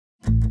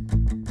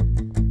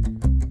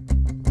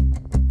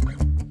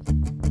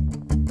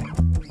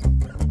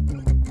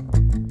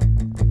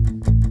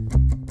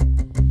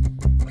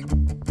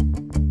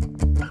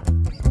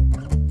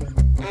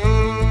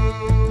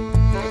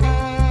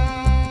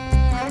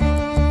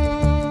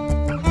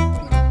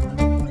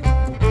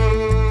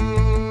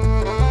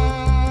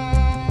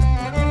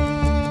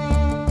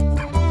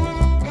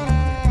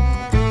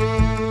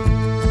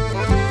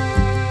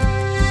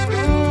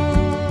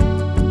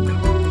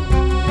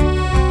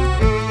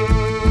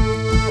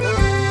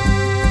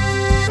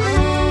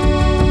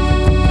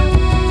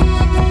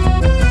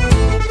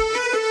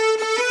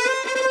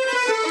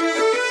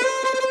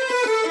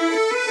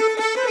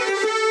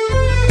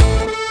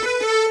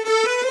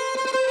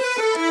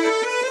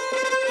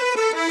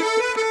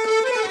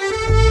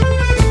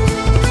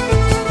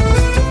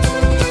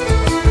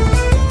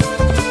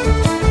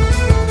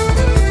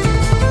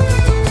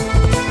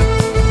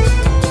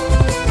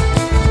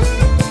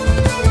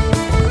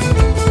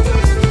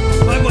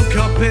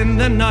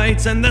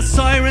night and the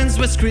sirens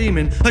were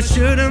screaming. I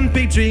shouldn't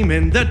be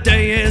dreaming, the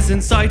day is in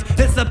sight.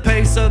 It's the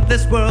pace of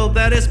this world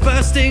that is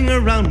bursting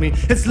around me.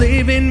 It's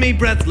leaving me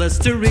breathless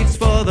to reach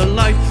for the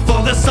light.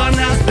 For the sun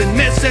has been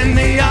missing,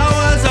 the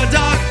hours are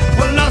dark.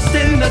 We're lost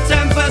in the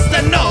tempest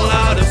and all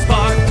out of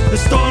spark. The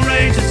storm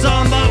rages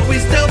on but we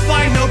still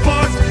find no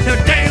port. The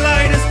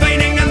daylight is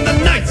fading and the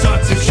nights are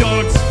too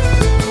short.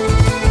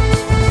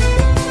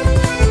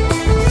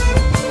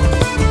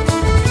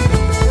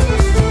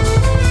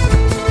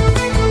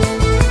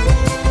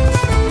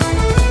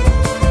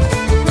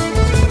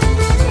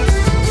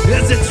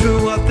 Is it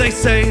true what they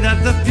say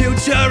that the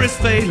future is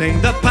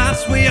failing? The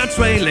paths we are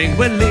trailing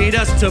will lead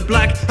us to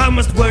black. I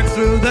must work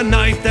through the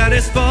night that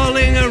is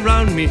falling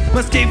around me.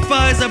 Must keep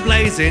fires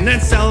ablazing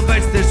and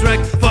salvage this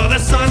wreck. For the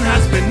sun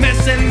has been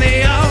missing,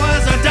 the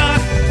hours are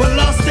dark. We're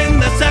lost in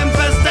the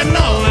tempest and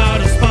all